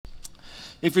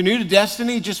If you're new to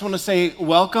Destiny, just want to say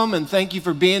welcome and thank you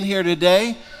for being here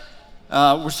today.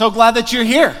 We're so glad that you're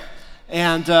here.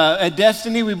 And at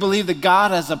Destiny, we believe that God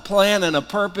has a plan and a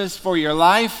purpose for your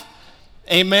life.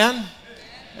 Amen.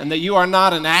 And that you are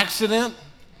not an accident,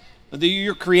 but that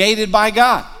you're created by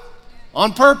God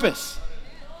on purpose,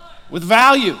 with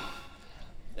value,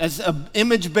 as an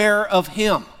image bearer of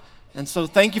Him. And so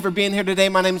thank you for being here today.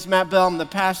 My name is Matt Bell. I'm the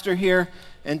pastor here.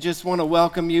 And just want to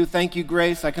welcome you. Thank you,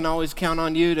 Grace. I can always count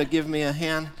on you to give me a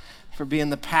hand for being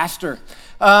the pastor.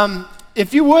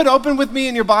 If you would, open with me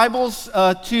in your Bibles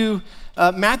to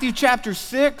Matthew chapter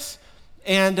 6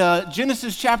 and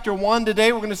Genesis chapter 1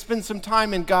 today. We're going to spend some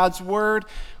time in God's Word.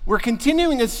 We're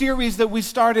continuing a series that we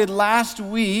started last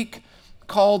week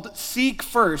called Seek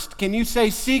First. Can you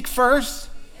say Seek First?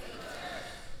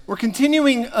 We're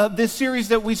continuing this series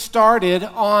that we started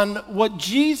on what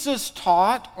Jesus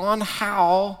taught on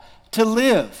how to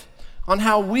live, on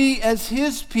how we as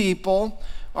His people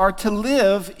are to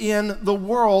live in the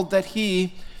world that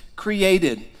He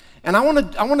created. And I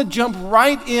want to jump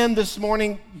right in this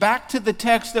morning back to the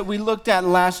text that we looked at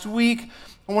last week.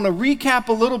 I want to recap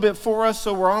a little bit for us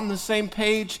so we're on the same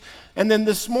page. And then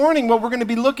this morning what we're going to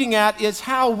be looking at is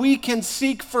how we can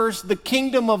seek first the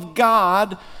kingdom of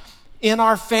God in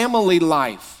our family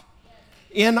life,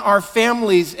 in our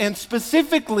families, and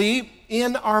specifically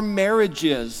in our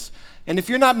marriages. And if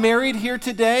you're not married here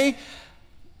today,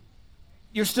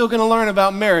 you're still going to learn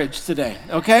about marriage today,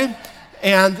 okay?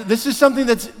 And this is something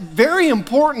that's very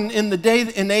important in the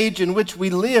day and age in which we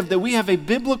live, that we have a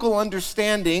biblical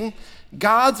understanding,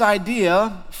 God's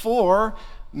idea for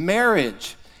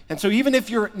marriage. And so even if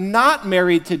you're not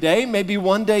married today, maybe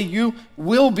one day you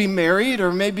will be married,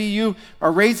 or maybe you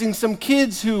are raising some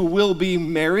kids who will be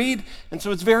married. And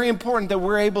so it's very important that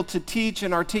we're able to teach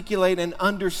and articulate and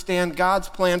understand God's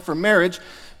plan for marriage.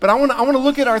 But I want to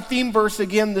look at our theme verse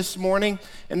again this morning,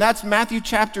 and that's Matthew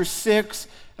chapter 6.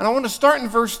 And I want to start in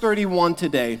verse 31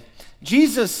 today.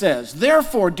 Jesus says,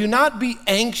 "Therefore, do not be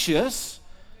anxious,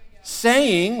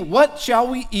 saying, 'What shall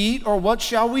we eat, or what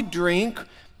shall we drink,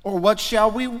 or what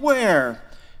shall we wear?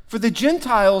 For the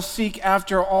Gentiles seek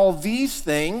after all these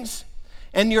things,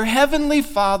 and your heavenly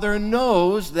Father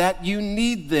knows that you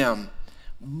need them.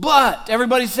 But,'"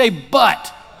 everybody say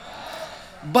but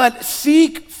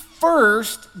seek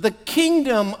first the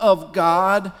kingdom of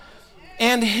God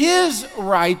and His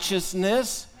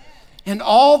righteousness, and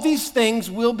all these things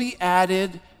will be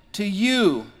added to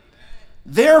you.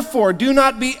 Therefore, do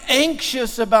not be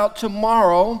anxious about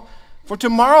tomorrow, for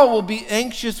tomorrow will be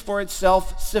anxious for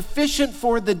itself. Sufficient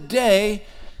for the day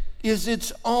is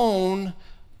its own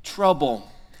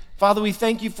trouble." Father, we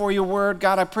thank you for your word.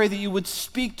 God, I pray that you would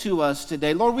speak to us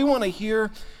today. Lord, we want to hear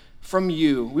from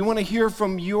you. We want to hear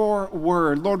from your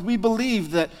word. Lord, we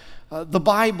believe that the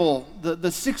Bible,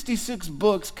 the 66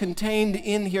 books contained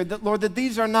in here, that, Lord, that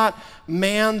these are not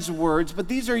man's words, but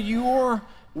these are your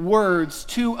words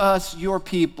to us, your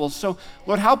people. So,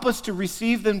 Lord, help us to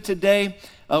receive them today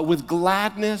with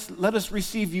gladness. Let us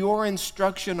receive your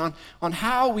instruction on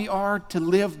how we are to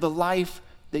live the life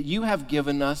that you have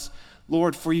given us,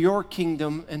 Lord, for your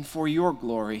kingdom and for your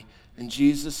glory. In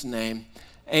Jesus' name,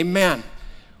 amen.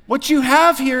 What you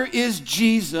have here is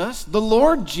Jesus, the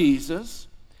Lord Jesus,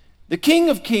 the King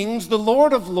of Kings, the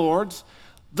Lord of Lords,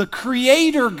 the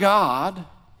Creator God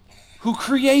who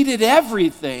created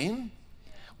everything.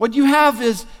 What you have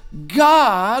is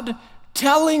God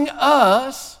telling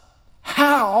us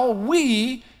how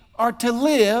we are to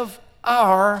live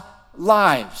our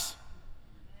lives.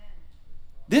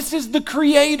 This is the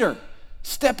Creator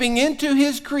stepping into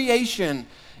His creation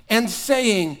and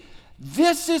saying,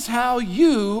 "This is how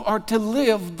you are to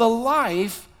live the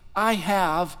life I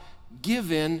have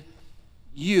given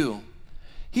you."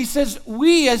 He says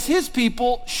we as His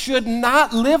people should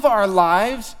not live our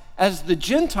lives as the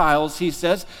Gentiles, he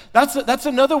says. That's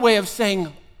another way of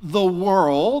saying the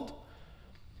world,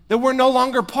 that we're no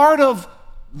longer part of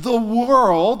the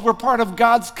world. We're part of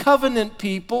God's covenant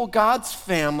people, God's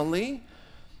family,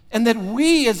 and that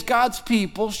we as God's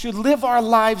people should live our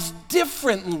lives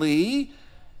differently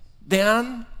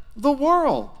than the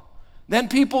world, than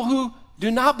people who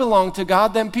do not belong to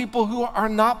God, than people who are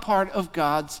not part of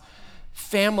God's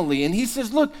family. And he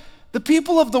says, look, the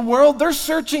people of the world, they're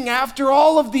searching after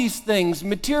all of these things: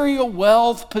 material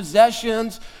wealth,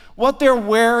 possessions, what they're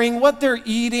wearing, what they're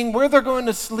eating, where they're going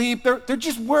to sleep. They're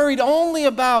just worried only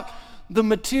about the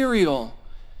material.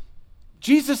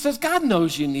 Jesus says, God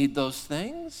knows you need those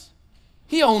things.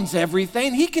 He owns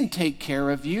everything. He can take care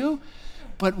of you.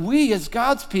 But we as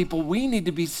God's people, we need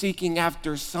to be seeking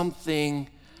after something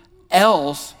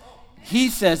else. He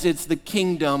says it's the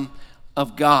kingdom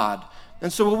of God.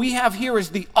 And so what we have here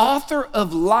is the author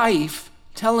of life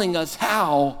telling us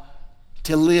how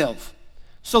to live.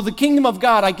 So the kingdom of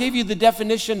God, I gave you the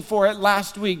definition for it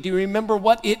last week. Do you remember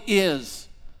what it is?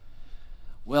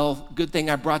 Well, good thing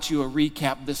I brought you a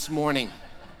recap this morning.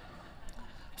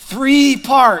 3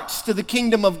 parts to the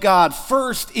kingdom of God.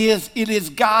 First is, it is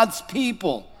God's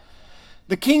people.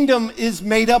 The kingdom is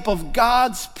made up of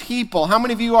God's people. How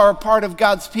many of you are a part of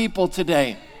God's people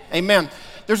today? Amen.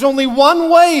 There's only one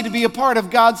way to be a part of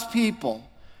God's people,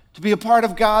 to be a part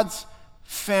of God's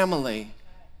family.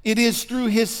 It is through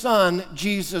his Son,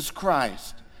 Jesus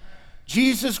Christ.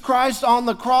 Jesus Christ on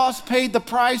the cross paid the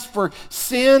price for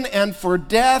sin and for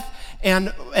death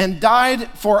and died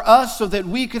for us so that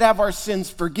we could have our sins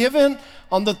forgiven.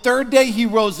 On the 3rd day, he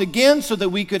rose again so that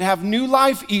we could have new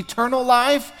life, eternal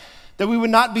life, that we would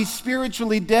not be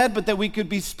spiritually dead, but that we could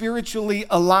be spiritually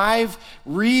alive,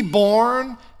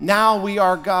 reborn. Now we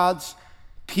are God's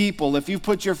people. If you've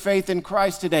put your faith in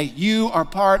Christ today, you are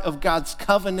part of God's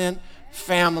covenant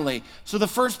family. So the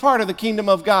first part of the kingdom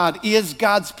of God is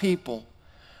God's people.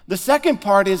 The second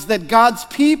part is that God's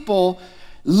people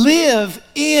live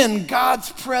in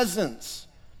God's presence,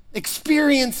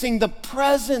 experiencing the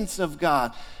presence of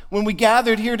God. When we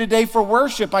gathered here today for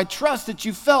worship, I trust that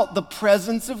you felt the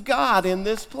presence of God in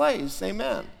this place.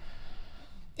 Amen.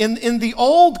 In the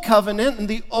Old Covenant, in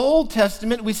the Old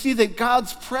Testament, we see that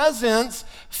God's presence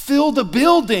filled a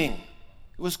building.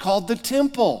 It was called the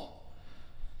temple.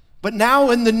 But now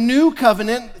in the New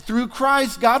Covenant, through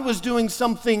Christ, God was doing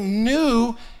something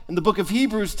new. And the book of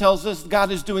Hebrews tells us God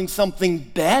is doing something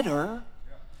better.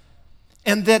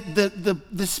 And that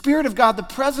the Spirit of God, the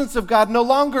presence of God, no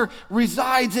longer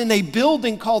resides in a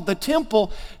building called the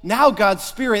temple. Now God's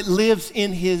Spirit lives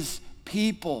in his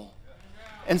people.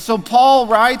 And so Paul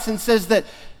writes and says that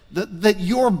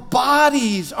your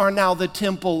bodies are now the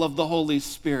temple of the Holy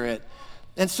Spirit.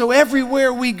 And so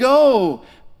everywhere we go,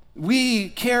 we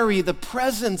carry the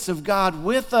presence of God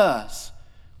with us.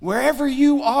 Wherever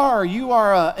you are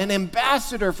an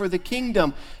ambassador for the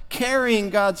kingdom, carrying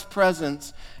God's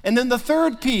presence. And then the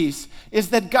third piece is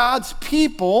that God's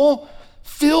people,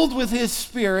 filled with his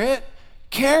Spirit,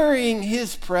 carrying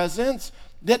his presence,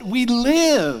 that we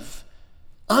live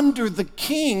under the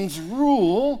King's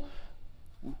rule,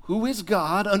 who is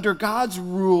God, under God's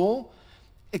rule,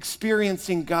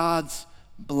 experiencing God's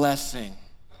blessing.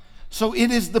 So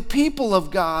it is the people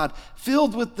of God,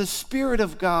 filled with the Spirit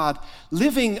of God,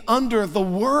 living under the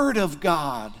Word of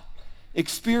God,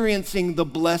 experiencing the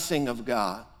blessing of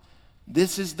God.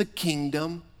 This is the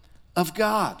kingdom of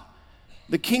God.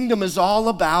 The kingdom is all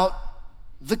about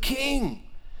the King,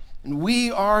 and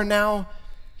we are now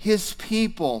his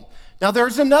people. Now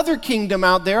there's another kingdom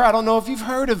out there. I don't know if you've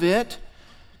heard of it.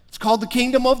 It's called the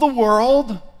kingdom of the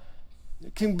world.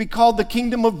 It can be called the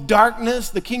kingdom of darkness,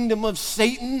 the kingdom of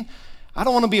Satan. I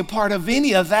don't want to be a part of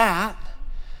any of that.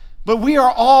 But we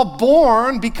are all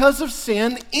born because of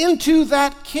sin into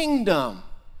that kingdom.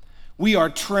 We are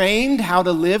trained how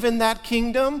to live in that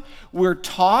kingdom. We're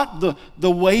taught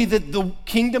the way that the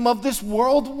kingdom of this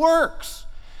world works.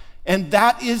 And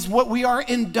that is what we are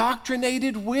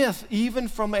indoctrinated with, even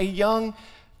from a young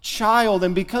child.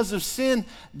 And because of sin,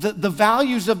 the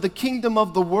values of the kingdom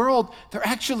of the world, they're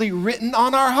actually written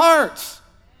on our hearts,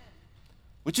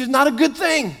 which is not a good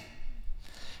thing.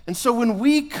 And so when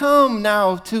we come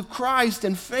now to Christ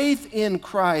and faith in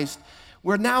Christ,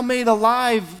 we're now made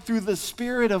alive through the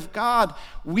Spirit of God.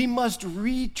 We must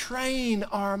retrain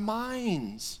our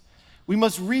minds. We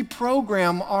must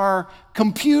reprogram our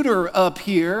computer up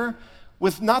here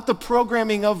with not the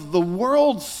programming of the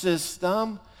world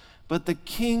system, but the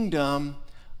kingdom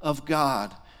of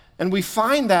God. And we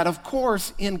find that, of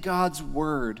course, in God's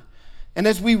Word. And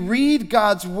as we read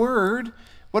God's Word,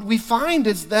 what we find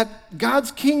is that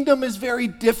God's kingdom is very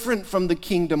different from the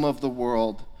kingdom of the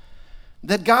world.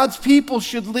 That God's people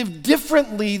should live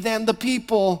differently than the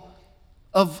people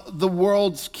of the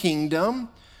world's kingdom.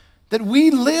 That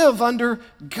we live under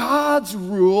God's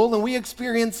rule and we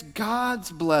experience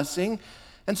God's blessing.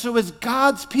 And so as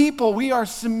God's people, we are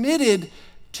submitted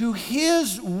to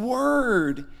his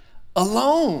word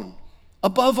alone,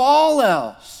 above all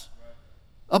else,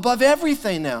 above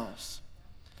everything else.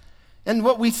 And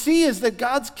what we see is that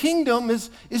God's kingdom is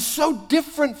so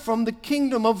different from the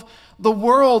kingdom of the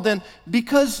world. And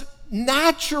because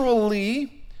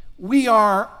naturally we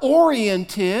are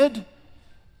oriented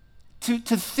to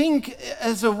think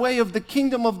as a way of the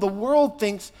kingdom of the world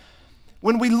thinks,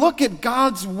 when we look at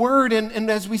God's word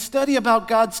and as we study about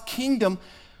God's kingdom,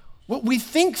 what we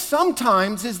think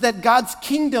sometimes is that God's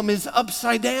kingdom is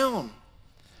upside down.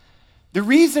 The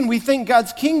reason we think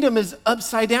God's kingdom is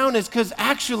upside down is because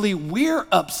actually we're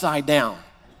upside down.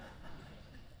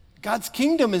 God's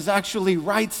kingdom is actually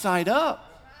right side up.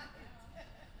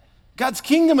 God's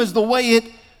kingdom is the way it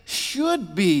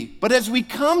should be. But as we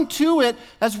come to it,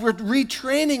 as we're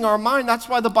retraining our mind, that's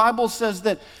why the Bible says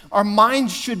that our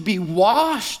minds should be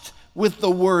washed with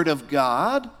the Word of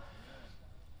God,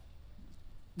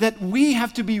 that we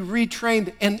have to be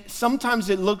retrained. And sometimes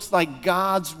it looks like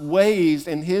God's ways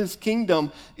and His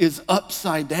kingdom is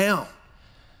upside down.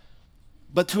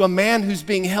 But to a man who's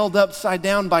being held upside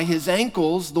down by his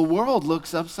ankles, the world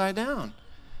looks upside down.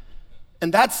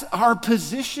 And that's our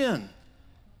position.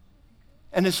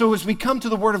 And so as we come to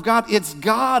the Word of God, it's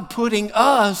God putting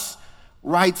us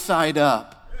right side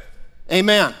up.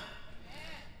 Amen.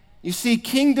 You see,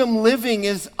 kingdom living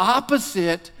is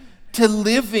opposite to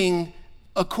living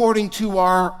according to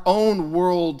our own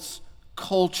world's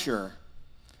culture.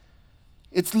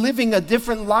 It's living a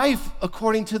different life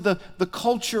according to the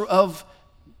culture of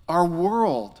our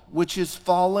world, which is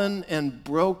fallen and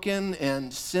broken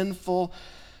and sinful,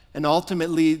 and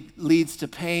ultimately leads to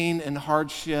pain and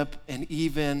hardship and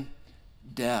even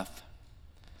death.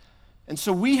 And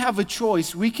so we have a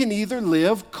choice. We can either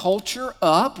live culture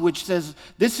up, which says,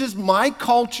 this is my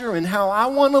culture and how I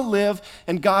want to live,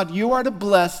 and God, you are to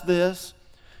bless this.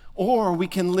 Or we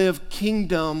can live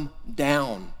kingdom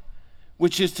down,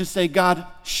 which is to say, God,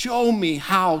 show me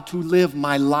how to live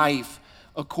my life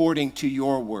according to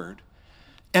your word.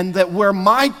 And that where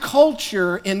my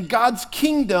culture and God's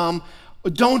kingdom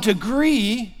don't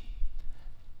agree,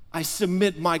 I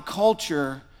submit my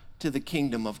culture to the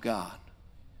kingdom of God.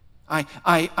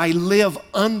 I live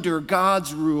under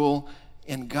God's rule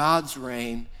and God's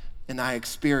reign, and I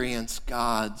experience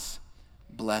God's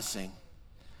blessing.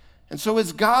 And so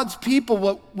as God's people,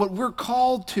 what we're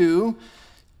called to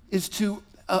is to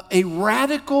a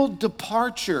radical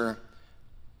departure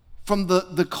from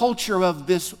the culture of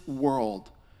this world.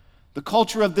 The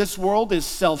culture of this world is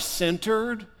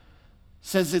self-centered,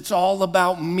 says it's all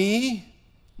about me.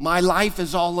 My life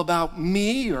is all about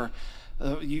me, or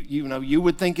you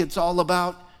would think it's all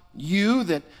about you,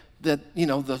 that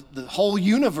the whole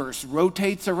universe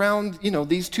rotates around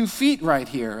these 2 feet right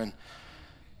here, and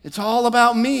it's all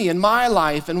about me and my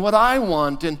life and what I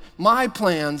want and my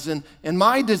plans and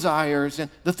my desires and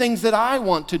the things that I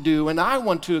want to do and I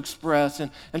want to express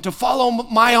and to follow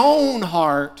my own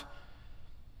heart.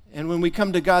 And when we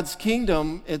come to God's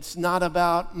kingdom, it's not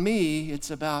about me, it's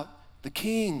about the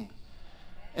King.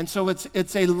 And so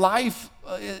it's a life,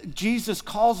 Jesus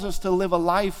calls us to live a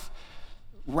life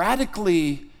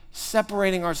radically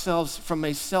separating ourselves from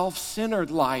a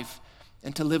self-centered life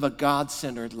and to live a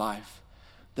God-centered life.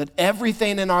 That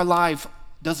everything in our life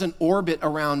doesn't orbit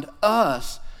around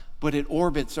us, but it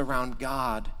orbits around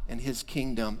God and His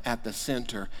kingdom at the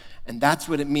center. And that's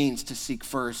what it means to seek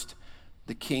first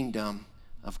the kingdom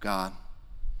of God.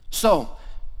 So,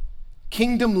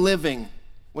 kingdom living,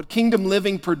 what kingdom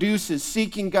living produces,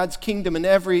 seeking God's kingdom in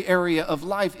every area of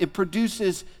life, it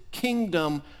produces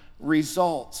kingdom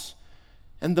results.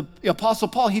 And the Apostle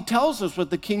Paul, he tells us what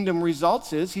the kingdom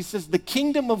results is. He says, the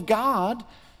kingdom of God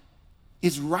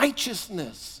is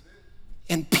righteousness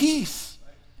and peace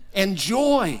and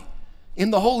joy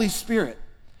in the Holy Spirit.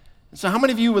 And so how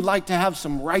many of you would like to have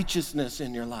some righteousness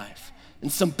in your life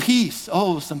and some peace?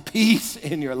 Oh, some peace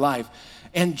in your life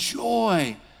and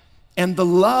joy and the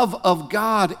love of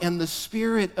God and the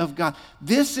Spirit of God.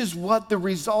 This is what the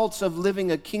results of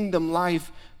living a kingdom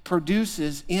life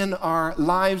produces in our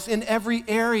lives, in every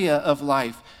area of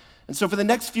life. And so for the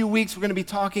next few weeks, we're going to be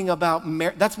talking about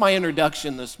that's my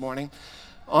introduction this morning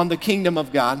on the kingdom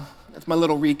of God. That's my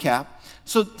little recap.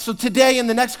 So today, in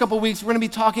the next couple of weeks, we're going to be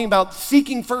talking about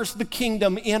seeking first the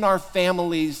kingdom in our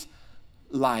family's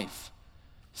life.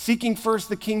 Seeking first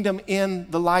the kingdom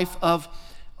in the life of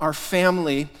our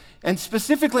family. And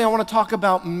specifically, I want to talk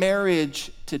about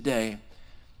marriage today.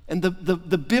 And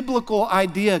the biblical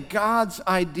idea, God's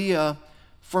idea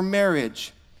for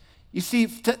marriage. You see,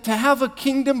 to have a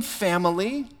kingdom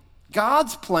family,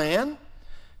 God's plan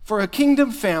for a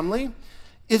kingdom family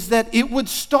is that it would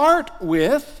start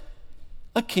with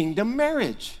a kingdom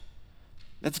marriage.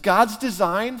 That's God's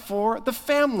design for the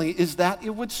family, is that it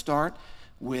would start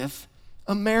with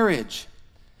a marriage.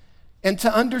 And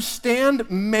to understand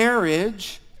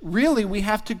marriage, really we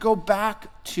have to go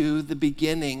back to the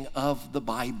beginning of the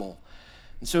Bible.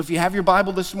 And so if you have your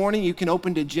Bible this morning, you can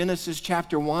open to Genesis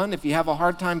chapter 1. If you have a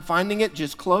hard time finding it,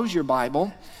 just close your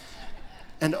Bible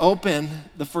and open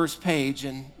the first page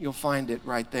and you'll find it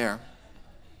right there.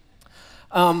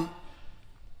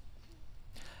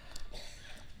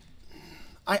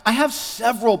 I have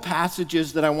several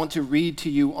passages that I want to read to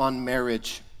you on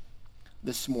marriage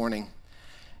this morning.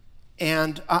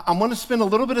 And I'm going to spend a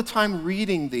little bit of time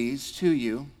reading these to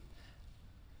you.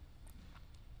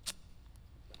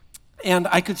 And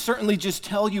I could certainly just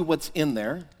tell you what's in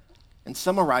there and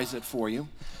summarize it for you.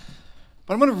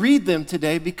 But I'm going to read them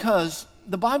today because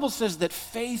the Bible says that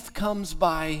faith comes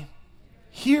by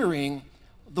hearing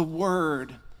the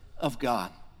Word of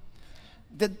God.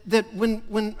 That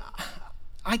when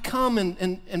I come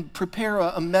and prepare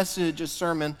a message, a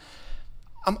sermon,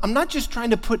 I'm not just trying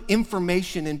to put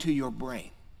information into your brain.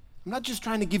 I'm not just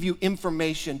trying to give you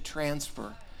information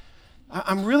transfer.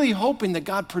 I'm really hoping that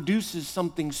God produces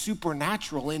something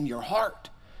supernatural in your heart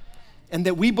and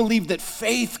that we believe that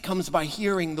faith comes by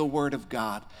hearing the Word of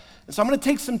God. And so I'm going to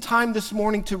take some time this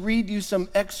morning to read you some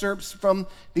excerpts from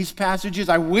these passages.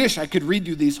 I wish I could read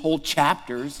you these whole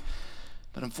chapters,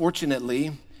 but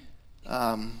unfortunately,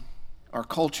 our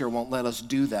culture won't let us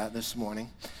do that this morning.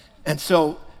 And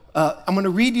so I'm going to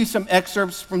read you some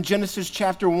excerpts from Genesis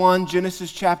chapter 1,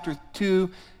 Genesis chapter 2,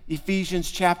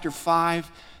 Ephesians chapter 5.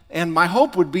 And my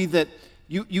hope would be that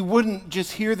you wouldn't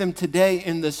just hear them today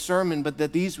in this sermon, but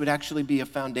that these would actually be a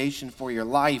foundation for your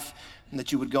life and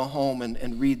that you would go home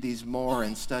and read these more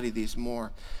and study these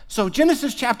more. So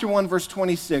Genesis chapter 1, verse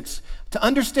 26. To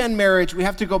understand marriage, we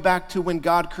have to go back to when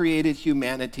God created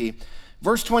humanity.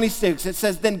 Verse 26, it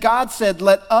says, "Then God said,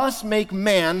 let us make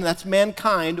man," that's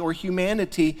mankind or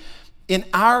humanity, "in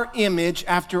our image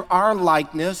after our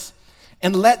likeness,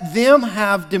 and let them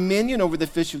have dominion over the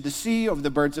fish of the sea, over the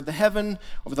birds of the heaven,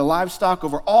 over the livestock,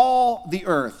 over all the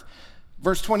earth."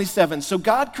 Verse 27, "So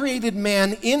God created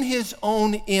man in his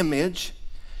own image.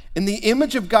 In the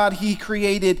image of God he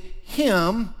created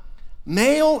him,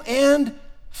 male and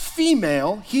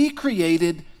female, he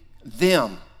created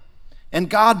them. And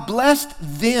God blessed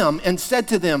them and said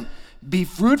to them, be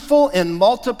fruitful and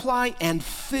multiply and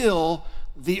fill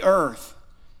the earth."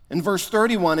 In verse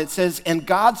 31, it says, "And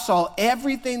God saw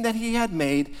everything that he had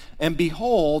made, and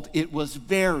behold, it was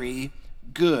very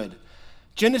good."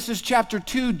 Genesis chapter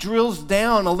 2 drills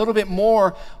down a little bit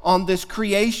more on this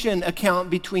creation account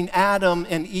between Adam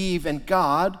and Eve and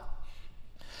God.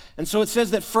 And so it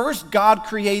says that first God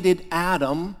created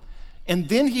Adam, and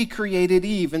then he created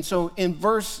Eve. And so in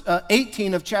verse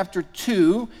 18 of chapter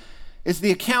 2 is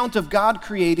the account of God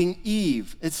creating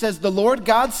Eve. It says, "The Lord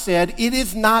God said, it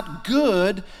is not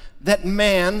good that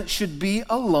man should be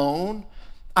alone.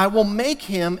 I will make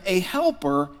him a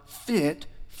helper fit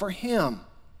for him."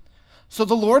 So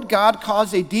the Lord God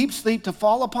caused a deep sleep to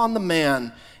fall upon the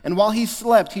man, and while he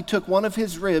slept, he took one of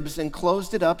his ribs and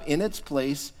closed it up in its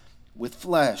place with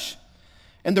flesh.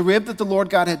 And the rib that the Lord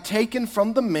God had taken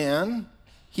from the man,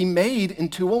 he made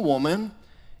into a woman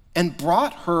and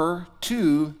brought her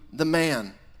to the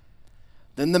man.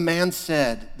 Then the man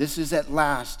said, "This is at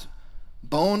last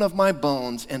bone of my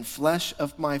bones and flesh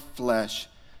of my flesh.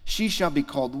 She shall be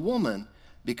called woman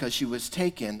because she was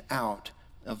taken out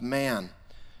of man."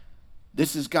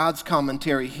 This is God's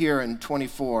commentary here in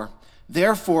 24.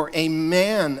 "Therefore a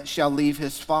man shall leave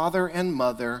his father and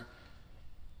mother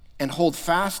and hold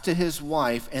fast to his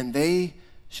wife, and they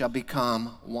shall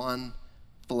become one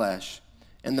flesh.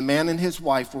 And the man and his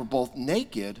wife were both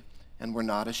naked and were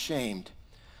not ashamed."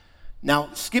 Now,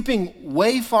 skipping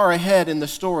way far ahead in the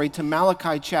story to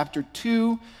Malachi chapter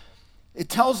 2, it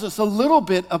tells us a little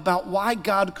bit about why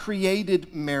God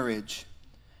created marriage.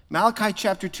 Malachi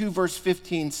chapter 2, verse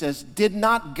 15 says, "Did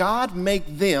not God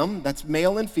make them," that's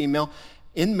male and female,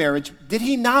 "in marriage, did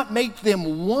he not make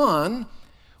them one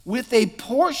with a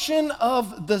portion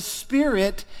of the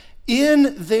Spirit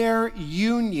in their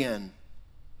union?"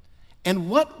 And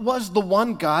what was the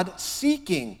one God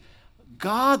seeking?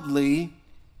 Godly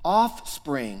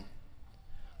offspring.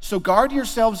 "So guard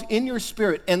yourselves in your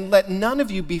spirit, and let none of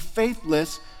you be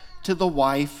faithless to the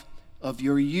wife of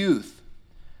your youth."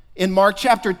 In Mark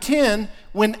chapter 10,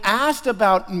 when asked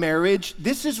about marriage,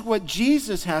 this is what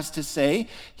Jesus has to say.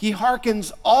 He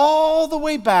hearkens all the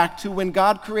way back to when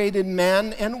God created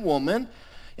man and woman,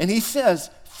 and he says,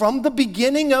 from the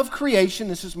beginning of creation,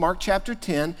 this is Mark chapter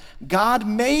 10, God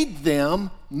made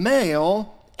them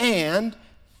male and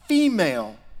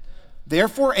female.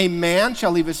 "Therefore a man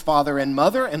shall leave his father and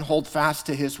mother and hold fast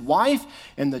to his wife,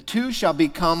 and the two shall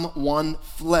become one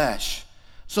flesh.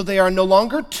 So they are no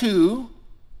longer two,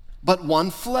 but one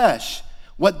flesh.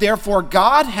 What therefore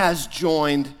God has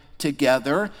joined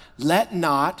together, let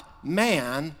not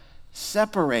man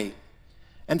separate."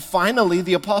 And finally,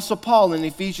 the Apostle Paul in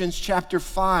Ephesians chapter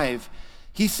 5,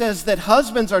 he says that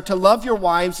husbands are to love your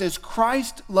wives as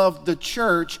Christ loved the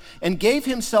church and gave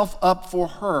himself up for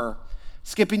her,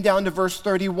 Skipping down to verse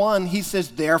 31, he says,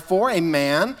 therefore a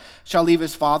man shall leave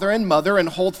his father and mother and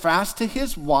hold fast to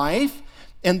his wife,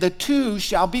 and the two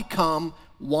shall become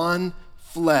one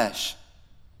flesh.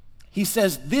 He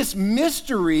says, this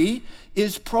mystery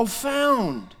is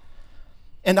profound.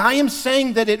 And I am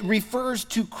saying that it refers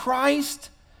to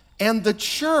Christ and the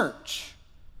church.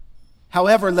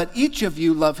 However, let each of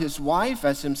you love his wife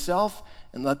as himself,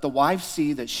 and let the wife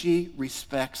see that she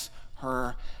respects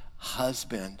her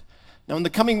husband. Now, in the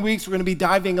coming weeks, we're going to be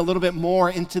diving a little bit more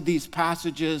into these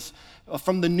passages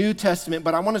from the New Testament,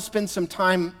 but I want to spend some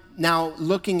time now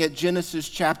looking at Genesis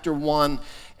chapter 1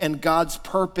 and God's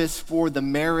purpose for the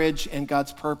marriage and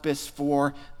God's purpose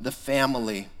for the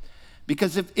family.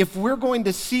 Because if we're going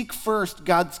to seek first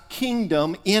God's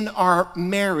kingdom in our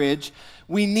marriage,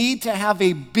 we need to have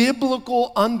a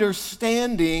biblical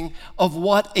understanding of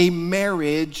what a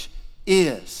marriage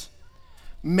is.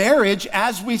 Marriage,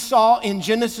 as we saw in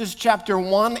Genesis chapter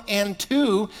 1 and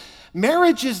 2,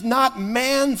 marriage is not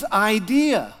man's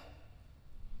idea.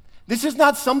 This is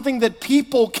not something that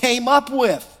people came up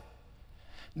with.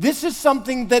 This is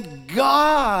something that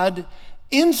God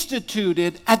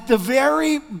instituted at the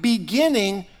very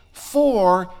beginning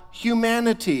for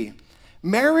humanity.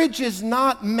 Marriage is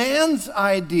not man's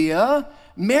idea.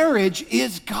 Marriage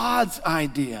is God's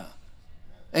idea.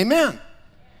 Amen.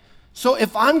 So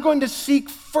if I'm going to seek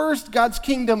first God's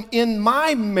kingdom in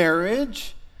my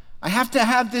marriage, I have to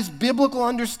have this biblical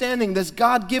understanding, this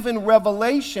God-given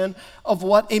revelation of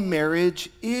what a marriage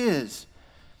is.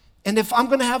 And if I'm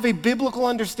going to have a biblical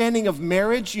understanding of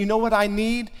marriage, you know what I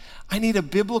need? I need a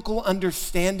biblical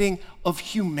understanding of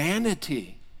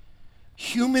humanity,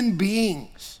 human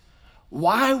beings,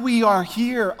 why we are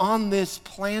here on this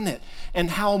planet, and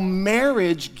how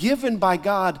marriage given by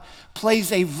God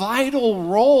plays a vital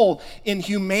role in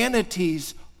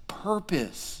humanity's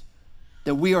purpose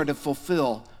that we are to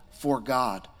fulfill for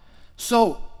God.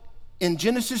 So, in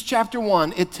Genesis chapter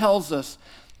 1, it tells us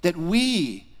that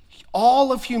we,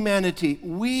 all of humanity,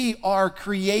 we are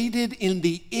created in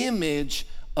the image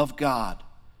of God.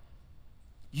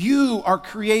 You are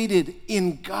created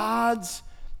in God's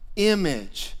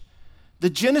image. The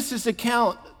Genesis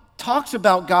account talks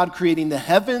about God creating the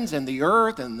heavens and the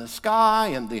earth and the sky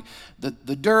and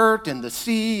the dirt and the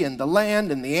sea and the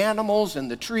land and the animals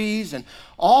and the trees and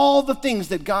all the things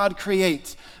that God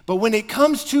creates. But when it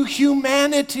comes to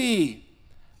humanity,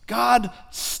 God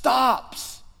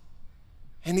stops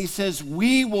and he says,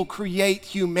 we will create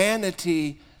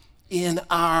humanity in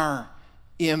our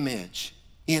image,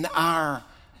 in our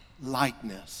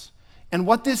likeness. And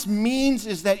what this means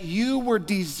is that you were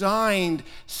designed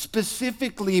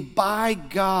specifically by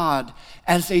God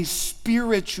as a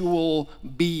spiritual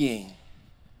being.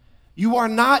 You are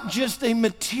not just a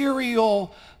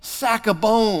material sack of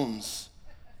bones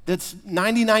that's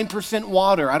 99%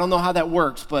 water. I don't know how that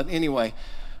works, but anyway,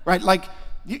 right? Like,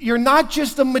 you're not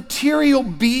just a material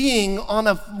being on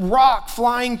a rock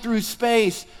flying through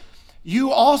space.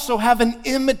 You also have an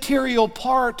immaterial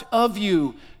part of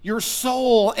you, your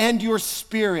soul and your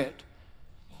spirit,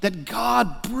 that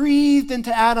God breathed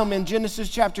into Adam in Genesis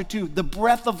chapter 2, the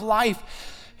breath of life,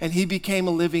 and he became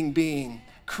a living being,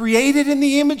 created in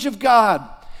the image of God.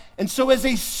 And so as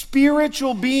a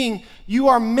spiritual being, you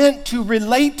are meant to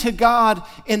relate to God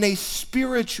in a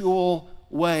spiritual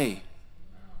way.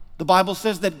 The Bible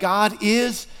says that God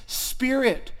is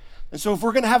spirit. And so if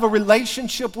we're going to have a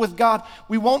relationship with God,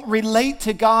 we won't relate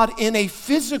to God in a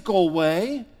physical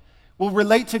way. We'll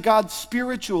relate to God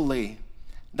spiritually.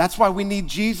 That's why we need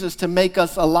Jesus to make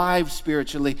us alive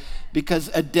spiritually,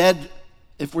 because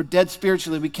if we're dead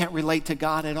spiritually, we can't relate to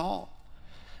God at all.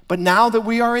 But now that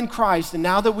we are in Christ and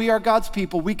now that we are God's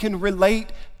people, we can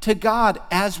relate to God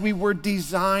as we were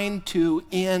designed to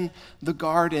in the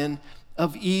Garden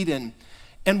of Eden.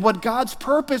 And what God's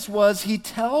purpose was, he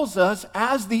tells us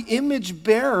as the image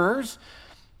bearers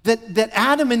that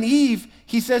Adam and Eve,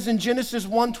 he says in Genesis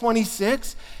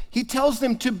 1:26, he tells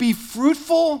them to be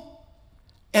fruitful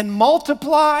and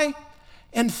multiply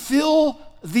and fill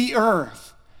the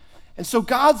earth. And so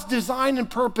God's design and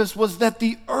purpose was that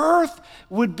the earth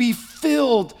would be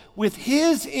filled with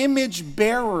his image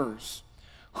bearers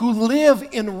who live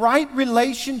in right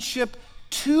relationship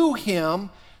to him,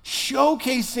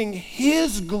 showcasing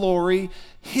his glory,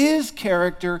 his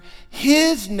character,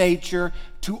 his nature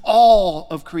to all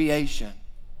of creation.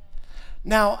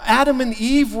 Now, Adam and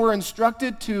Eve were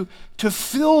instructed to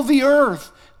fill the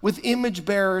earth with image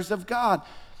bearers of God.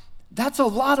 That's a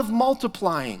lot of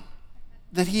multiplying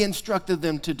that he instructed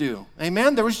them to do.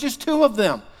 Amen? There was just two of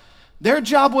them. Their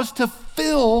job was to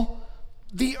fill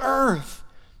the earth.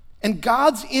 And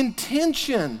God's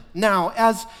intention now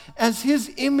as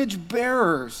his image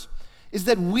bearers is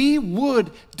that we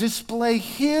would display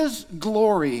his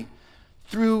glory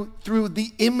through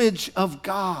the image of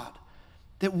God,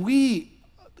 that we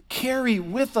carry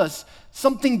with us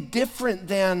something different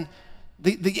than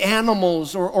the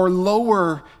animals or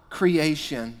lower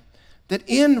creation, that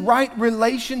in right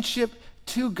relationship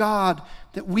to God,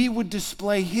 that we would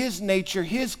display his nature,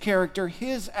 his character,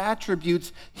 his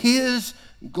attributes, his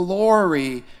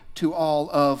glory to all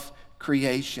of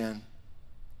creation.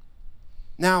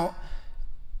 Now,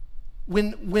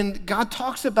 when God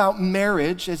talks about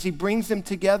marriage, as he brings them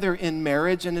together in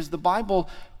marriage, and as the Bible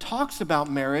talks about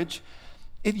marriage,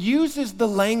 it uses the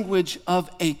language of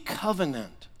a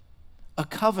covenant. A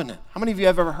covenant. How many of you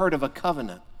have ever heard of a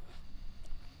covenant?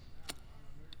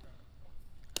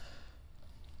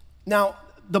 Now,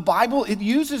 the Bible, it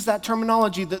uses that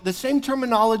terminology. The same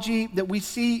terminology that we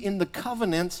see in the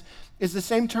covenants is the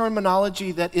same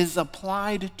terminology that is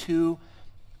applied to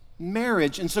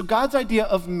marriage. And so God's idea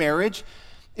of marriage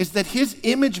is that his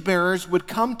image bearers would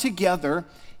come together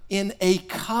in a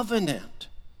covenant,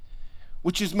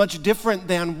 which is much different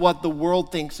than what the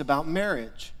world thinks about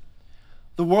marriage.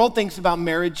 The world thinks about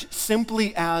marriage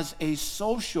simply as a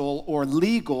social or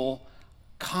legal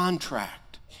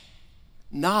contract,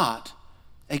 not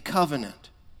a covenant.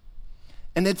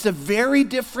 And it's a very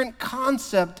different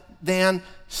concept than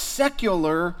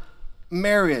secular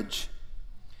marriage.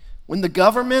 When the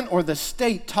government or the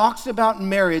state talks about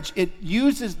marriage, it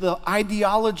uses the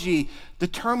ideology, the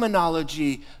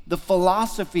terminology, the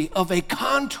philosophy of a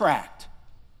contract,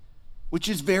 which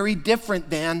is very different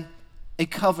than a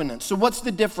covenant. So what's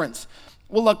the difference?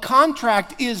 Well, a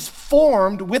contract is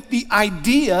formed with the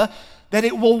idea that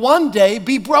it will one day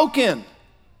be broken,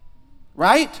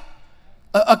 right?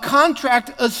 A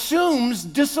contract assumes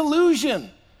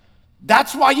dissolution.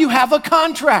 That's why you have a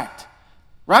contract,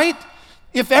 right?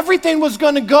 If everything was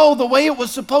going to go the way it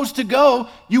was supposed to go,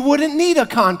 you wouldn't need a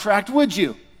contract, would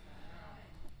you?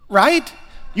 Right?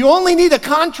 You only need a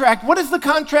contract. What does the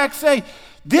contract say?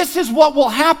 This is what will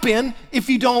happen if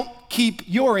you don't keep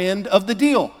your end of the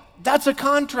deal. That's a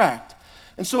contract.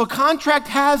 And so a contract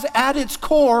has at its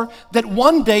core that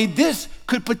one day this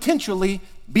could potentially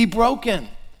be broken.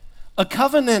 A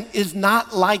covenant is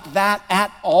not like that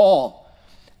at all.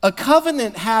 A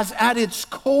covenant has at its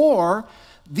core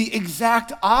the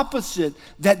exact opposite,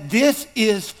 that this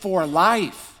is for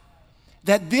life,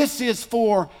 that this is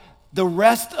for the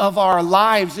rest of our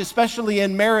lives, especially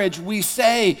in marriage. We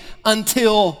say,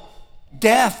 until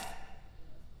death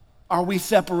are we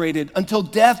separated, until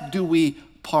death do we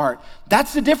part.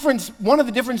 That's the difference, one of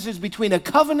the differences between a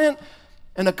covenant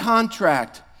and a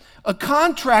contract. A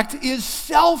contract is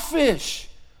selfish.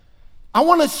 I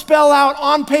want to spell out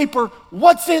on paper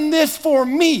what's in this for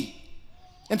me.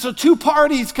 And so two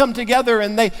parties come together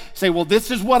and they say, well,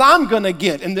 this is what I'm going to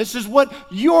get, and this is what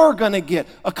you're going to get.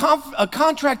 A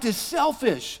contract is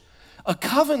selfish. A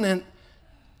covenant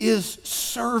is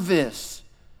service.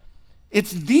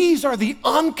 These are the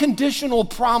unconditional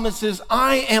promises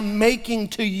I am making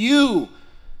to you,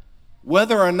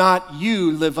 whether or not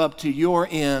you live up to your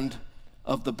end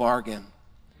of the bargain.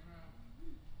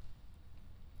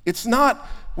 It's not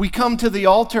we come to the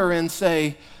altar and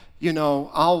say, you know,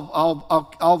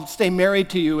 I'll stay married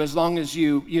to you as long as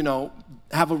you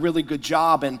have a really good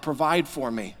job and provide for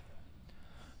me.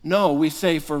 No, we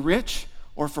say for rich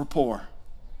or for poor.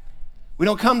 We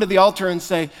don't come to the altar and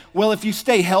say, well, if you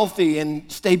stay healthy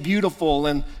and stay beautiful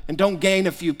and don't gain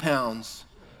a few pounds.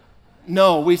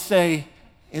 No, we say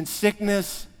in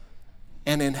sickness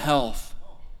and in health.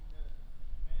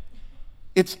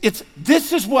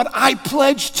 This is what I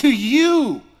pledge to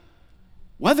you,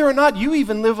 whether or not you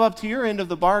even live up to your end of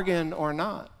the bargain or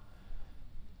not.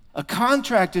 A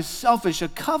contract is selfish. A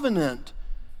covenant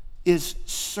is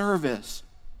service.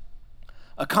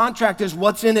 A contract is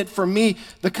what's in it for me.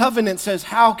 The covenant says,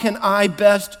 how can I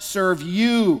best serve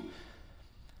you?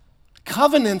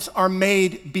 Covenants are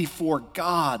made before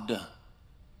God.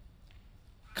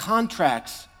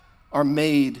 Contracts are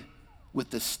made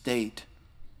with the state.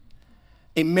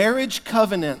 A marriage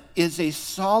covenant is a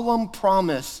solemn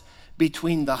promise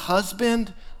between the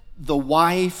husband, the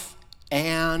wife,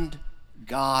 and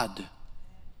God.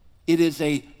 It is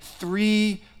a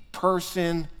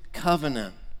 3-person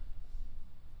covenant.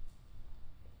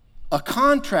 A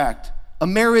contract, a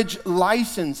marriage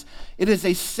license, it is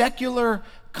a secular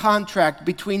contract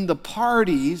between the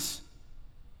parties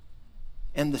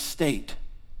and the state.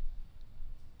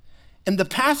 And the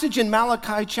passage in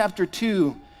Malachi chapter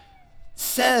 2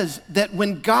 says that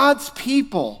when God's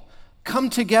people come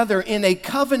together in a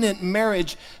covenant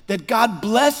marriage, that God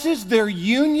blesses their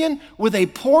union with a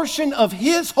portion of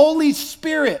His Holy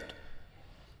Spirit.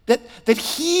 That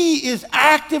He is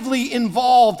actively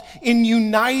involved in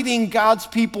uniting God's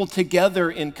people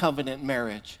together in covenant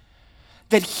marriage.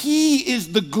 That He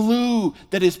is the glue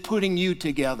that is putting you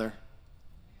together.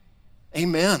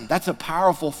 Amen. That's a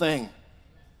powerful thing.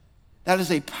 That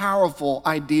is a powerful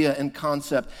idea and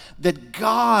concept, that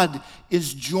God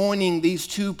is joining these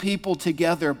two people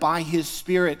together by His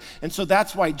Spirit. And so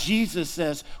that's why Jesus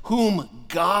says, whom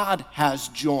God has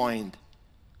joined,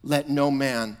 let no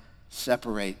man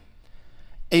separate.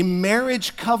 A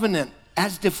marriage covenant,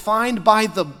 as defined by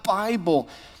the Bible,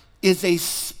 is a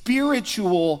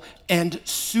spiritual and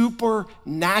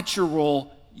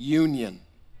supernatural union.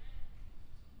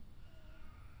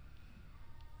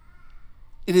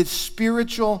 It is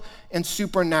spiritual and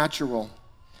supernatural.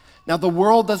 Now, the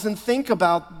world doesn't think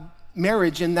about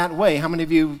marriage in that way. How many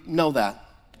of you know that?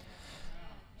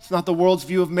 It's not the world's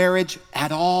view of marriage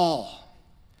at all.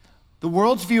 The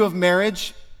world's view of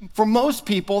marriage, for most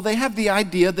people, they have the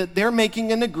idea that they're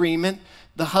making an agreement,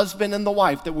 the husband and the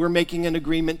wife, that we're making an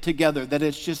agreement together, that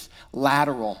it's just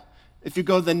lateral. If you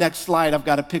go to the next slide, I've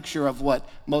got a picture of what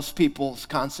most people's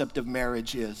concept of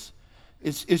marriage is.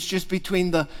 It's just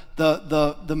between the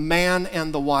man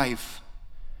and the wife.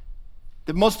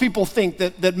 That most people think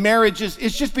that marriage is,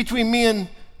 it's just between me and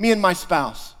my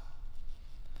spouse.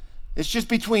 It's just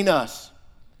between us.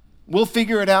 We'll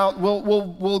figure it out.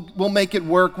 We'll make it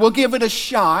work. We'll give it a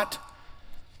shot.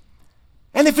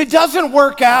 And if it doesn't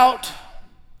work out,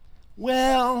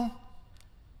 well,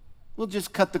 we'll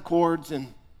just cut the cords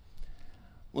and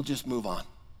we'll just move on.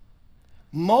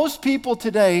 Most people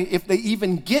today, if they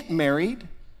even get married,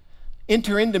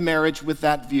 enter into marriage with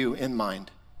that view in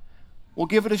mind. We'll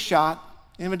give it a shot,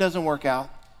 and if it doesn't work out,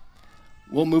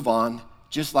 we'll move on,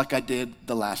 just like I did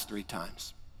the last 3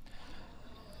 times.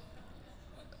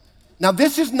 Now,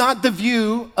 this is not the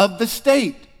view of the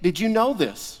state. Did you know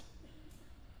this?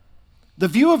 The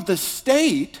view of the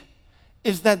state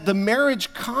is that the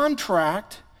marriage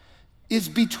contract is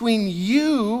between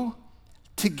you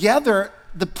together.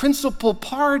 The principal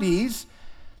parties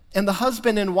and the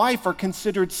husband and wife are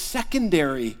considered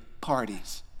secondary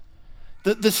parties.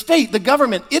 The state, the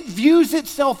government, it views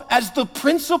itself as the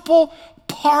principal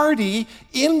party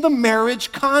in the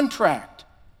marriage contract.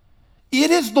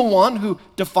 It is the one who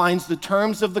defines the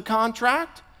terms of the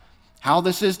contract, how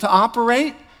this is to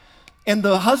operate, and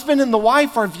the husband and the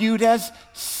wife are viewed as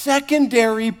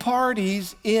secondary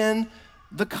parties in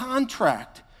the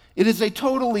contract. It is a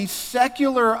totally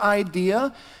secular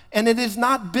idea, and it is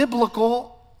not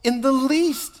biblical in the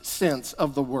least sense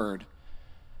of the word.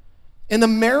 In a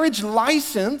marriage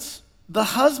license, the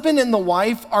husband and the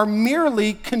wife are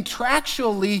merely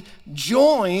contractually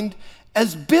joined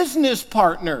as business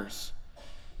partners.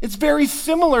 It's very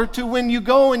similar to when you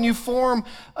go and you form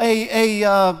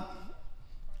a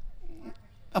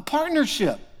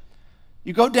partnership.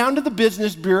 You go down to the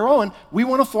business bureau and we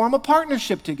want to form a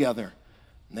partnership together.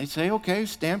 And they say, okay,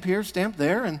 stamp here, stamp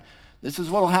there, and this is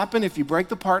what will happen if you break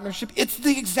the partnership. It's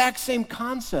the exact same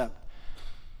concept.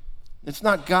 It's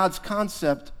not God's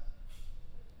concept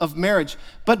of marriage.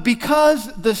 But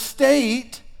because the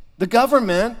state, the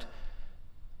government,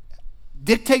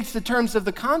 dictates the terms of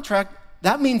the contract,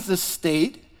 that means the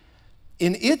state,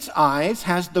 in its eyes,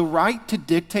 has the right to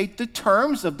dictate the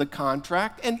terms of the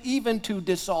contract and even to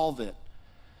dissolve it.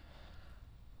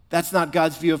 That's not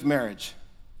God's view of marriage.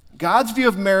 God's view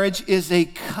of marriage is a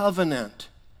covenant.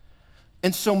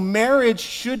 And so marriage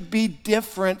should be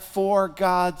different for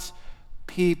God's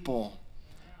people.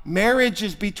 Marriage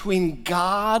is between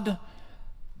God,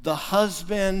 the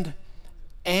husband,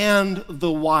 and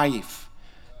the wife.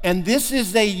 And this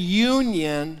is a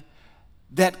union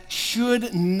that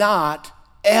should not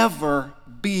ever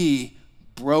be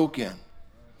broken.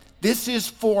 This is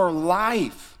for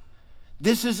life.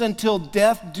 This is until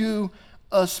death do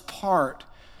us part.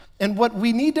 And what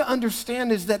we need to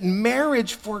understand is that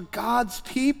marriage for God's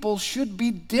people should be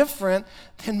different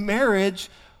than marriage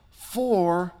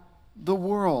for the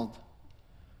world.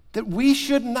 That we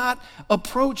should not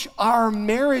approach our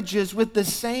marriages with the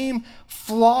same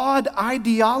flawed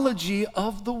ideology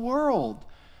of the world.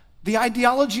 The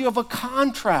ideology of a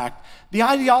contract, the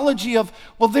ideology of,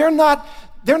 well, they're not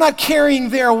carrying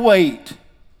their weight.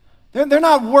 They're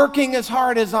not working as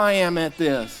hard as I am at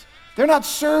this. They're not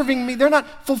serving me. They're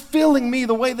not fulfilling me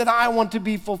the way that I want to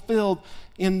be fulfilled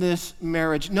in this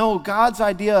marriage. No, God's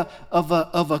idea of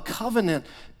a covenant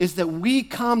is that we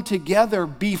come together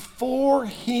before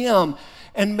Him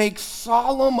and make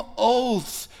solemn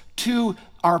oaths to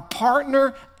our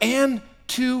partner and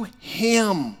to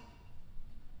him.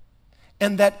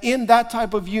 And that in that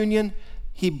type of union,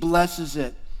 he blesses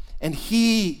it. And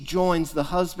he joins the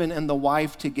husband and the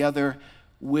wife together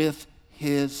with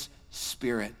his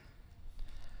Spirit.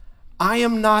 I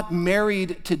am not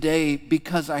married today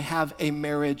because I have a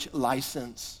marriage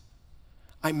license.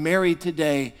 I'm married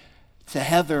today to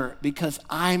Heather because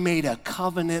I made a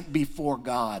covenant before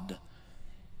God,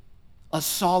 a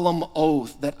solemn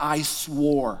oath that I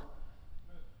swore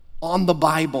on the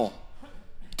Bible,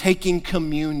 taking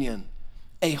communion,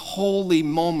 a holy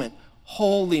moment,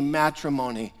 holy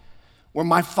matrimony, where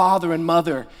my father and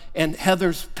mother and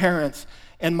Heather's parents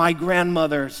and my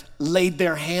grandmothers laid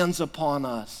their hands upon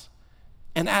us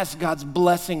and asked God's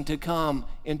blessing to come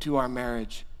into our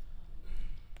marriage.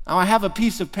 Now, I have a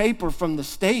piece of paper from the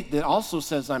state that also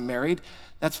says I'm married.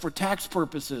 That's for tax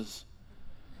purposes.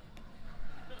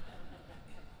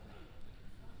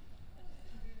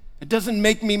 It doesn't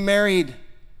make me married.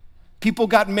 People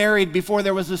got married before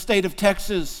there was a state of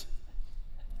Texas.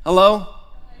 Hello?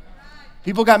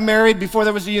 People got married before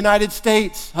there was the United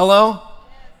States. Hello?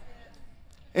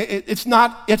 It's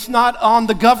not on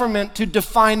the government to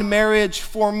define marriage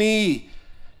for me.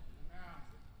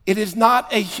 It is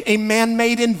not a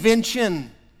man-made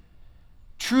invention.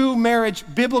 True marriage,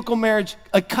 biblical marriage,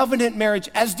 a covenant marriage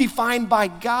as defined by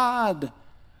God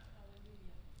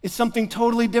is something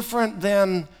totally different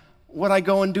than what I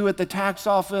go and do at the tax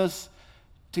office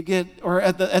to get, or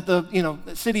at the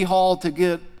city hall to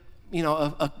get,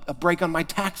 a break on my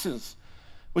taxes,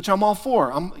 which I'm all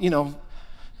for.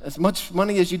 As much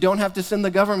money as you don't have to send the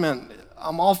government,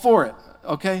 I'm all for it,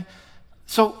 okay?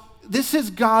 So this is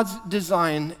God's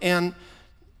design, and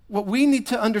what we need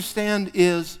to understand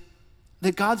is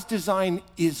that God's design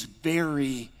is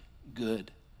very good.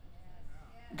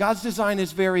 God's design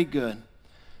is very good.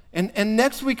 And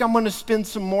next week, I'm going to spend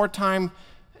some more time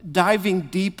diving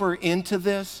deeper into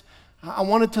this. I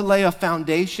wanted to lay a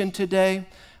foundation today.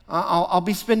 I'll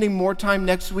be spending more time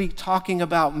next week talking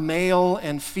about male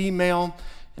and female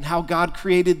and how God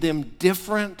created them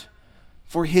different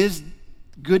for his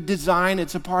good design.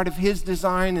 It's a part of his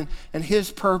design and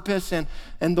his purpose and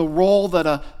the role that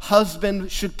a husband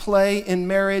should play in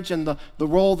marriage and the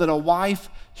role that a wife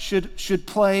should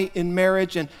play in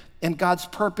marriage and God's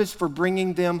purpose for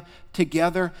bringing them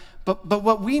together. But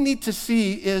what we need to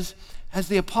see is, as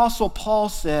the Apostle Paul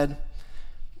said,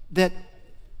 that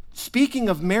speaking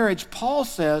of marriage, Paul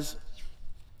says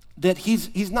that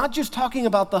he's not just talking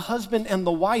about the husband and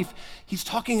the wife, he's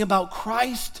talking about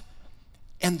Christ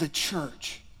and the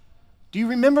church. Do you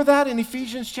remember that in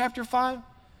Ephesians chapter 5?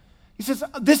 He says,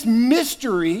 this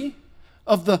mystery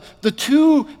of the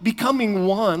two becoming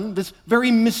one, this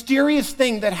very mysterious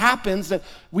thing that happens that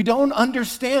we don't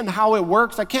understand how it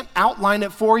works. I can't outline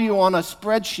it for you on a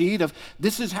spreadsheet of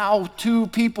this is how two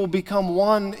people become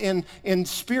one in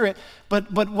spirit.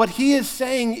 But what he is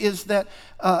saying is that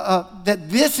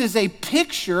this is a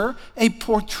picture, a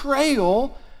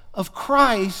portrayal of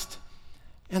Christ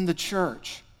and the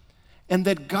church. And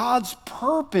that God's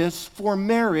purpose for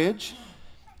marriage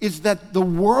is that the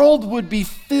world would be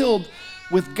filled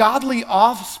with godly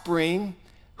offspring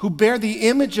who bear the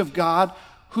image of God,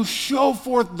 who show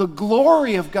forth the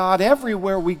glory of God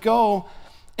everywhere we go,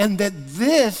 and that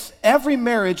every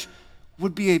marriage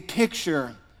would be a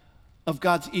picture of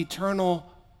God's eternal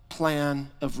plan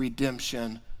of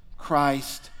redemption,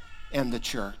 Christ and the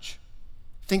church.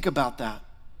 Think about that.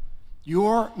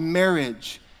 Your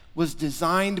marriage was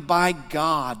designed by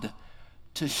God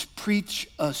to preach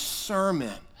a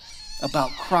sermon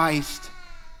about Christ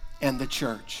and the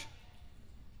church.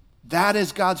 That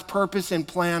is God's purpose and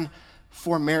plan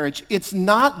for marriage. It's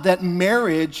not that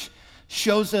marriage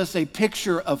shows us a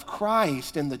picture of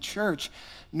Christ and the church.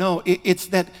 No, it's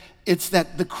that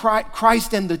the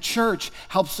Christ and the church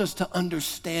helps us to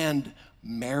understand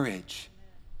marriage.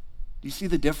 Do you see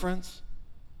the difference?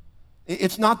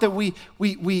 It's not that we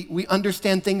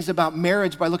understand things about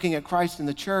marriage by looking at Christ and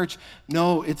the church.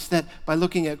 No, it's that by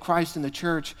looking at Christ and the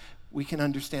church, we can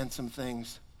understand some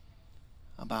things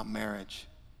about marriage.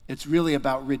 It's really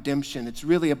about redemption. It's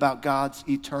really about God's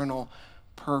eternal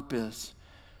purpose,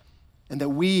 and that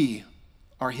we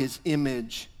are his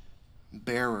image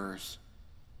bearers.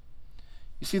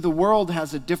 You see, the world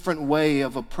has a different way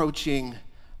of approaching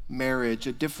marriage,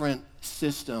 a different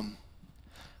system,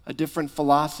 a different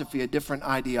philosophy, a different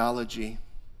ideology.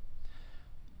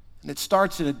 And it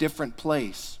starts at a different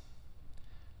place.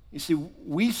 You see,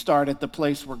 we start at the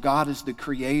place where God is the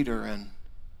creator and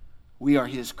we are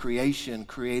his creation,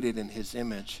 created in his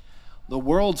image. The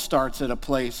world starts at a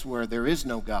place where there is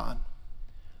no God.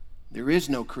 There is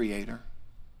no creator.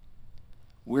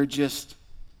 We're just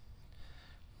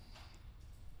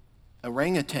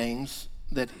orangutans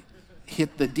that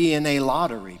hit the DNA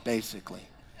lottery, basically.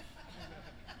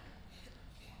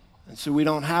 And so we're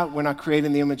not created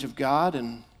in the image of God,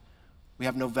 and we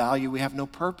have no value, we have no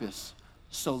purpose.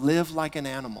 So live like an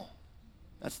animal.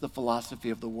 That's the philosophy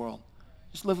of the world.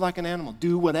 Just live like an animal.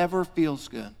 Do whatever feels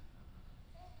good.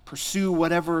 Pursue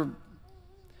whatever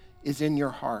is in your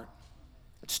heart.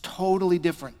 It's totally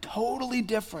different, totally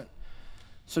different.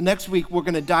 So next week, we're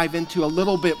going to dive into a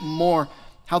little bit more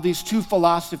how these two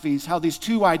philosophies, how these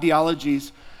two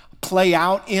ideologies play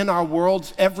out in our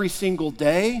worlds every single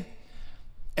day,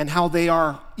 and how they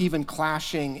are even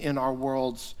clashing in our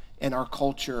worlds and our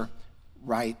culture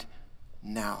right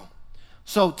now.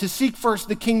 So to seek first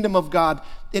the kingdom of God,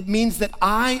 it means that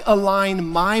I align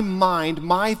my mind,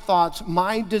 my thoughts,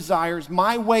 my desires,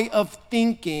 my way of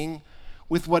thinking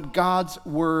with what God's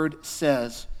word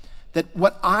says. That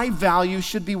what I value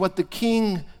should be what the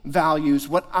King values.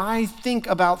 What I think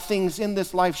about things in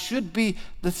this life should be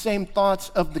the same thoughts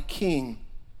of the King.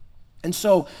 And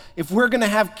so if we're going to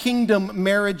have kingdom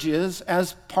marriages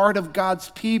as part of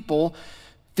God's people,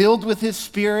 filled with his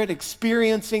Spirit,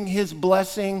 experiencing his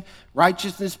blessing,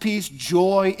 righteousness, peace,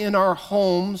 joy in our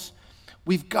homes,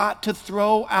 we've got to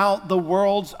throw out the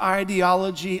world's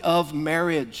ideology of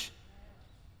marriage.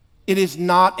 It is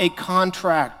not a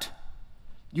contract.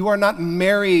 You are not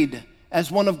married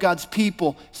as one of God's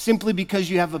people simply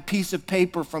because you have a piece of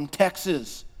paper from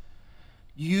Texas.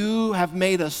 You have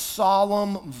made a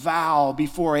solemn vow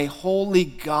before a holy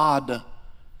God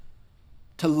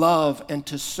to love and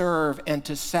to serve and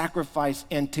to sacrifice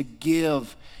and to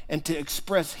give and to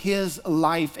express his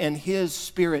life and his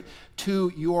spirit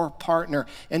to your partner,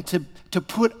 and to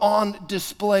put on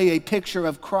display a picture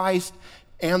of Christ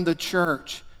and the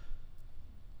church.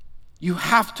 You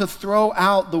have to throw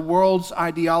out the world's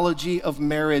ideology of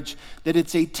marriage, that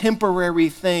it's a temporary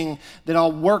thing, that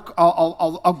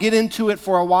I'll get into it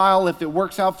for a while if it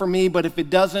works out for me, but if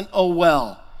it doesn't, oh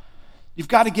well. You've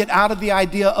got to get out of the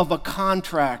idea of a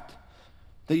contract,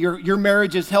 that your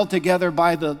marriage is held together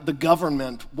by the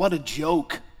government. What a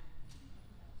joke.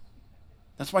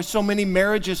 That's why so many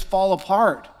marriages fall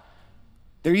apart.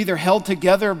 They're either held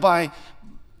together by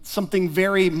something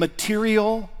very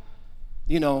material.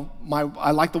 You know,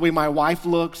 I like the way my wife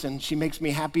looks, and she makes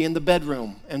me happy in the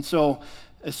bedroom. And so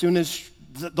as soon as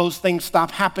those things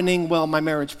stop happening, well, my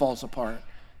marriage falls apart.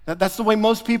 That's the way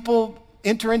most people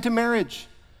enter into marriage.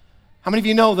 How many of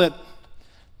you know that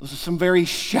those are some very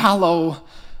shallow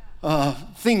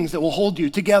things that will hold you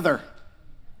together?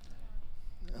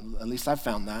 At least I've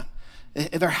found that.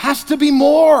 There has to be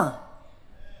more.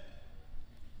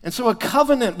 And so a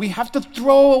covenant, we have to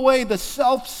throw away the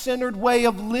self-centered way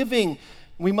of living.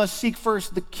 We must seek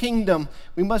first the kingdom.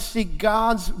 We must seek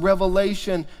God's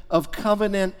revelation of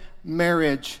covenant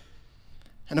marriage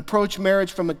and approach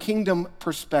marriage from a kingdom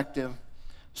perspective.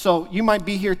 So you might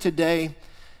be here today,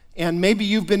 and maybe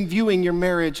you've been viewing your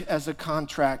marriage as a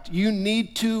contract. You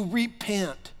need to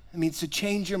repent. It means to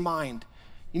change your mind.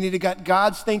 You need to get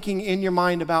God's thinking in your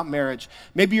mind about marriage.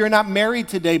 Maybe you're not married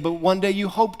today, but one day you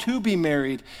hope to be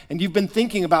married. And you've been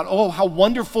thinking about, oh, how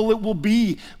wonderful it will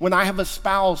be when I have a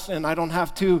spouse and I don't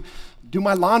have to do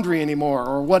my laundry anymore,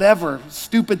 or whatever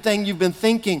stupid thing you've been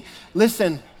thinking.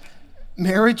 Listen,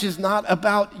 marriage is not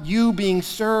about you being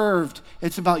served.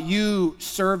 It's about you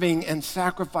serving and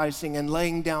sacrificing and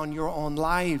laying down your own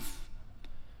life.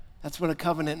 That's what a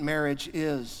covenant marriage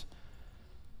is.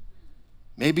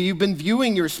 Maybe you've been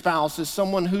viewing your spouse as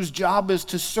someone whose job is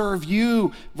to serve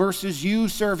you versus you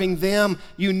serving them.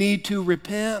 You need to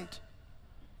repent.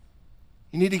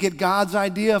 You need to get God's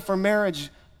idea for marriage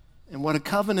and what a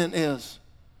covenant is,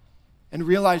 and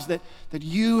realize that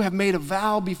you have made a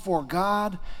vow before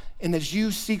God, and as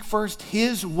you seek first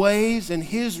his ways and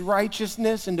his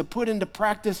righteousness and to put into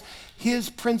practice his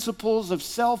principles of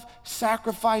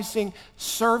self-sacrificing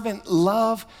servant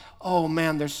love, oh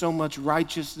man, there's so much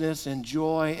righteousness and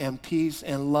joy and peace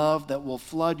and love that will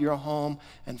flood your home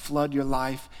and flood your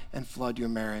life and flood your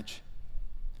marriage.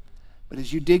 But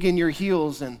as you dig in your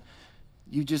heels and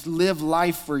you just live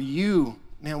life for you,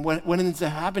 man, what ends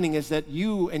up happening is that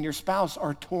you and your spouse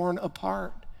are torn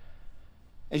apart.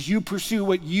 As you pursue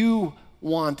what you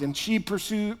want and she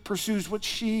pursues what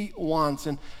she wants.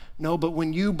 And no, but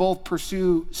when you both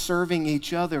pursue serving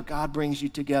each other, God brings you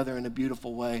together in a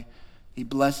beautiful way. He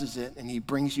blesses it, and he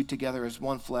brings you together as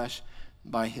one flesh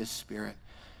by his Spirit.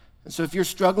 And so if you're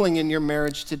struggling in your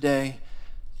marriage today,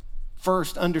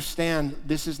 first understand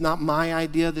this is not my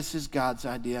idea, this is God's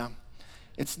idea.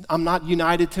 I'm not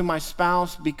united to my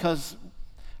spouse because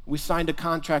we signed a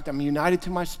contract. I'm united to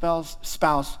my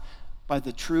spouse by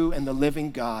the true and the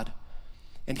living God.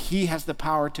 And he has the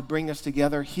power to bring us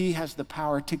together. He has the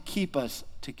power to keep us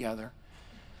together.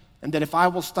 And that if I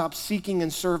will stop seeking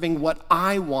and serving what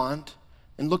I want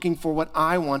and looking for what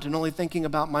I want and only thinking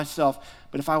about myself,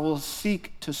 but if I will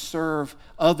seek to serve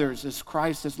others as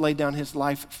Christ has laid down his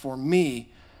life for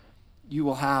me, you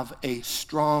will have a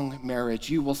strong marriage.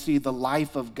 You will see the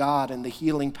life of God and the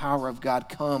healing power of God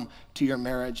come to your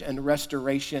marriage and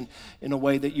restoration in a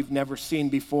way that you've never seen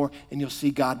before, and you'll see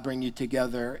God bring you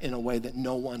together in a way that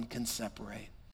no one can separate.